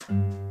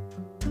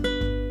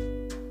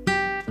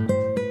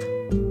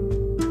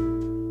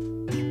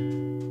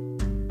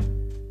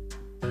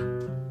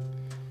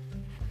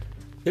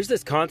There's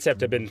this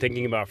concept I've been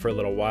thinking about for a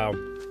little while.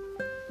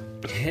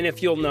 And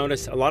if you'll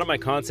notice, a lot of my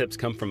concepts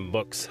come from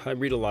books. I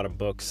read a lot of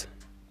books.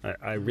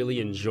 I really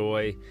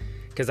enjoy,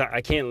 because I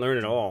can't learn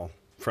it all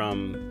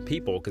from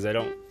people, because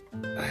I'm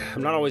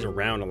not always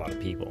around a lot of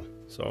people.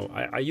 So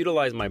I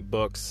utilize my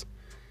books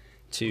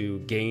to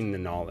gain the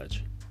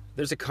knowledge.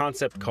 There's a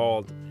concept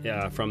called,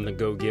 from the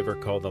Go Giver,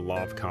 called the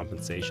law of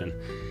compensation.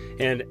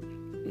 And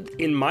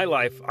in my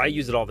life, I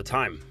use it all the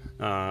time.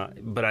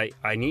 But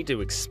I need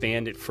to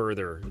expand it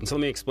further. And so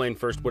let me explain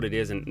first what it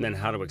is and then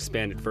how to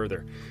expand it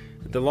further.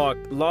 The law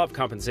of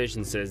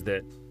compensation says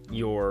that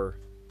your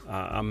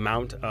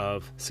amount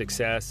of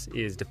success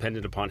is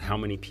dependent upon how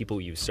many people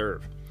you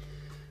serve.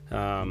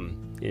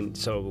 And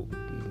so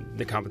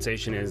the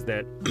compensation is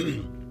that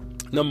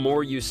the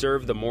more you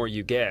serve, the more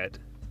you get.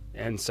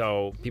 And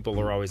so people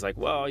are always like,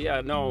 well,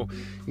 yeah, no,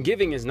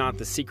 giving is not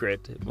the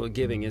secret. Well,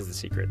 giving is the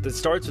secret. It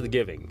starts with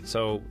giving.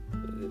 So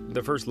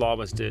the first law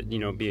was to,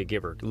 be a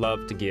giver.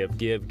 Love to give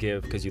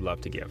because you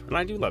love to give. And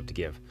I do love to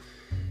give.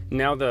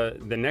 Now the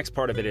next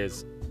part of it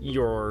is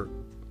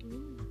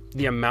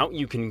the amount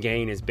you can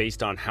gain is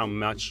based on how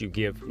much you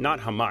give, not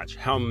how much,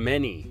 how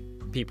many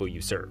people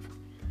you serve.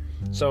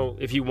 So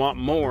if you want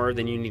more,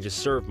 then you need to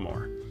serve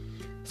more.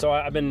 So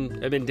I've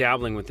been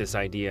dabbling with this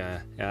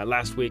idea.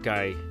 Last week,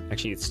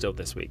 it's still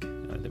this week.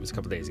 It was a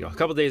couple days ago. A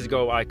couple days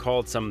ago, I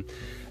called some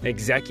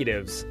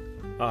executives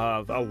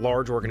of a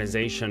large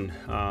organization.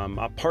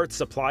 A parts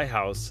supply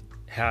house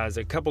has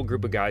a couple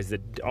group of guys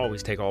that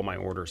always take all my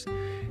orders,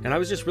 and I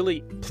was just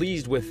really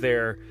pleased with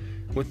their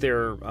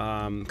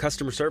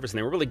customer service. And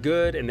they were really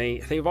good, and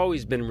they've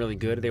always been really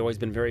good. They've always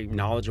been very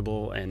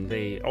knowledgeable, and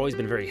they've always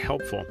been very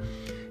helpful.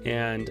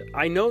 And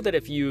I know that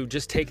if you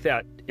just take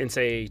that and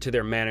say to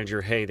their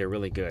manager, hey, they're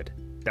really good,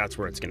 that's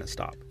where it's going to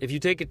stop. If you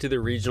take it to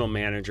the regional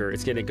manager,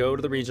 it's going to go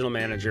to the regional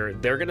manager.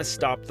 They're going to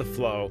stop the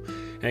flow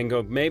and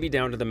go maybe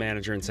down to the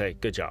manager and say,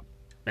 good job.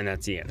 And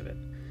that's the end of it.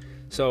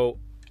 So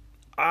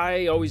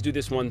I always do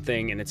this one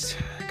thing, and it's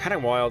kind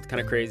of wild,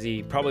 kind of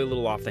crazy, probably a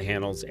little off the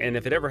handles. And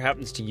if it ever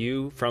happens to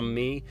you from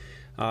me,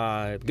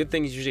 good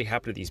things usually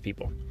happen to these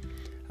people.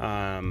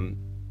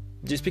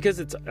 Just because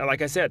it's,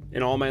 like I said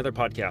in all my other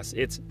podcasts,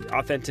 it's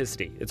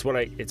authenticity. It's what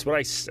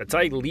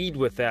I lead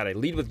with that. I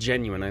lead with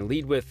genuine. I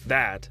lead with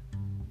that.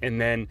 And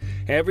then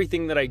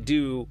everything that I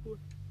do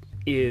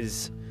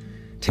is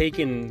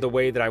taken the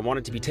way that I want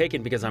it to be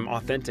taken, because I'm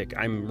authentic.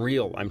 I'm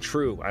real. I'm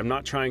true. I'm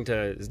not trying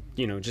to,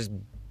 just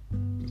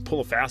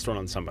pull a fast one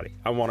on somebody.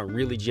 I want to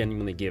really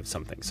genuinely give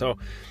something. So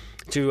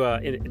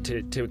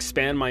to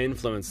expand my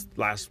influence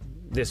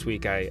this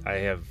week,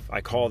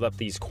 I called up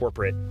these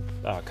corporate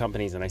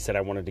companies, and I said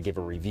I wanted to give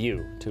a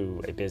review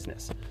to a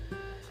business.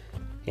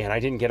 And I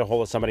didn't get a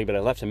hold of somebody, but I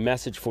left a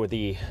message for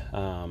the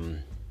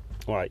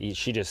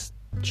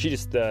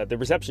the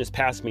receptionist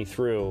passed me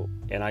through,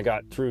 and I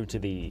got through to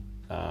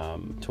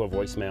to a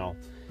voicemail,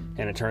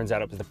 and it turns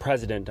out it was the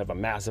president of a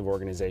massive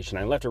organization.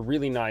 I left a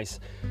really nice,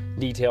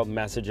 detailed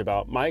message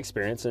about my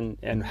experience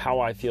and how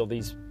I feel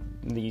these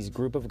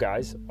group of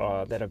guys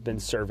that have been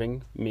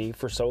serving me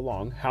for so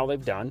long, how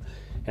they've done,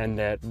 and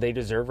that they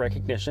deserve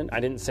recognition.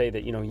 I didn't say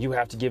that, you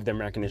have to give them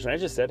recognition. I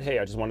just said, hey,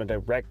 I just wanted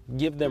to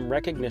give them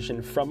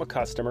recognition from a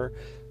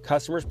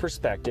customer's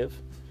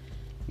perspective,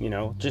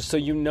 just so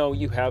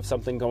you have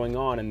something going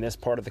on in this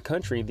part of the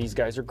country. These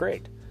guys are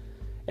great.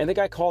 And the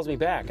guy calls me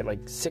back at like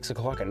 6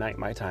 o'clock at night,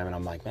 my time, and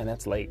I'm like, man,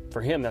 that's late.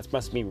 For him, that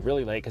must be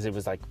really late, because it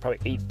was like probably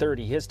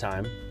 8:30 his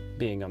time,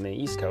 being on the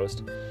East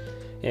Coast.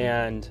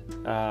 And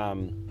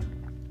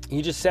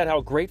he just said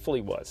how grateful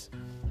he was,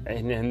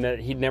 and that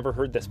he'd never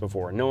heard this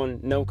before.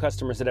 No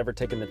customers had ever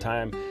taken the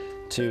time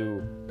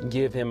to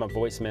give him a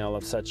voicemail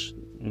of such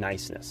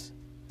niceness.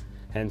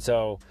 And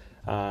so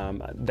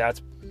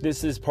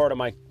this is part of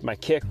my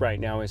kick right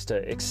now, is to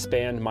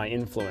expand my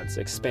influence,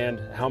 expand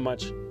how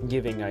much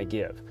giving I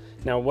give.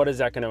 Now, what is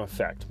that going to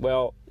affect?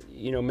 Well,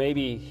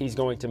 maybe he's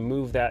going to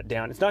move that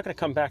down. It's not going to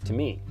come back to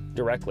me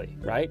directly,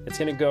 right? It's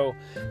going to go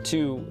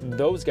to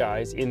those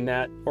guys in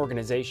that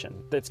organization.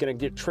 That's going to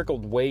get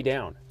trickled way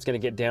down. It's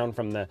going to get down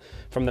from the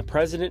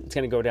president. It's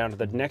going to go down to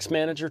the next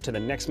manager, to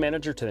the next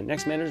manager, to the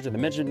next manager, to the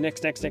manager,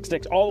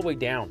 next, all the way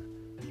down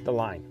the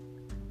line.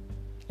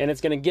 And it's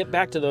going to get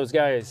back to those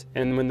guys.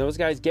 And when those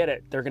guys get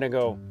it, they're going to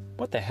go,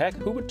 what the heck?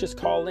 Who would just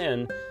call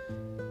in?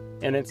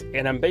 And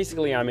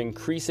I'm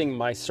increasing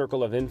my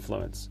circle of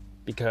influence,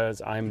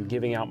 because I'm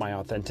giving out my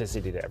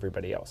authenticity to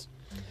everybody else.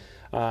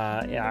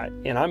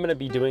 And I'm going to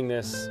be doing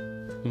this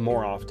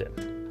more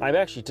often. I've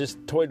actually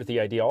just toyed with the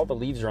idea. All the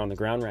leaves are on the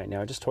ground right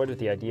now. I just toyed with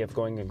the idea of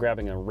going and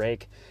grabbing a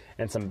rake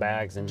and some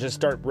bags and just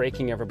start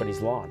raking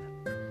everybody's lawn.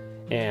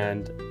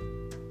 And,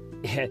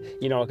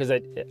 because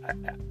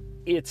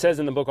it says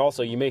in the book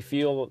also, you may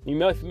feel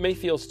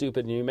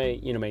stupid, and you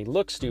may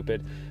look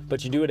stupid,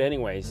 but you do it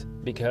anyways,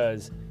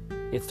 because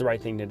it's the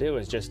right thing to do,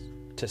 is just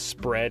to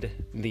spread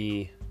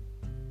the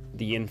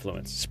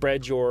influence,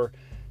 spread your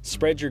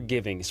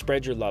giving,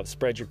 spread your love,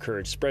 spread your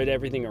courage, spread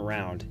everything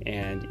around,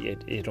 and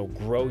it'll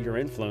grow your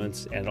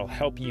influence, and it'll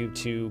help you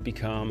to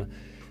become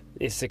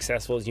as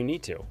successful as you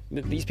need to.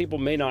 These people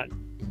may not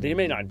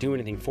do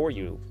anything for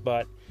you,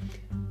 but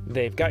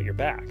they've got your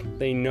back.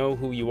 They know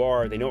who you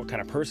are. They know what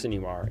kind of person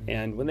you are.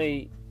 And when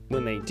they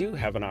do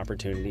have an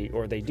opportunity,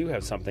 or they do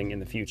have something in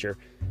the future,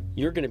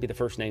 you're going to be the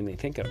first name they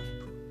think of.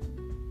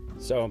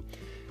 So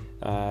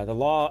the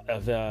law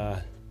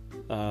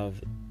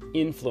of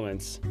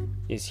influence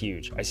is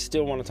huge. I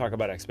still want to talk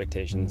about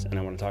expectations, and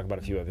I want to talk about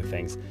a few other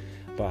things,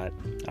 but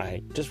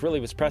I just really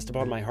was pressed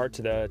upon my heart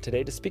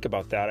today to speak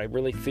about that. I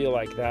really feel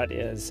like that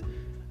is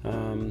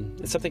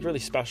it's something really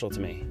special to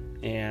me,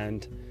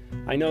 and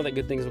I know that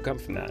good things will come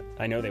from that.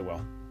 I know they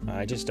will.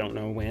 I just don't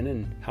know when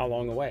and how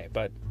long away,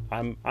 but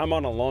I'm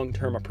on a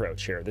long-term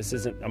approach here. This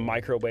isn't a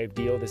microwave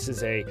deal. This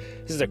is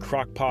a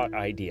crock pot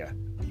idea,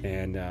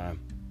 and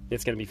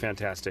it's going to be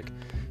fantastic.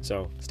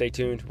 So stay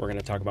tuned. We're going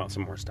to talk about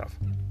some more stuff.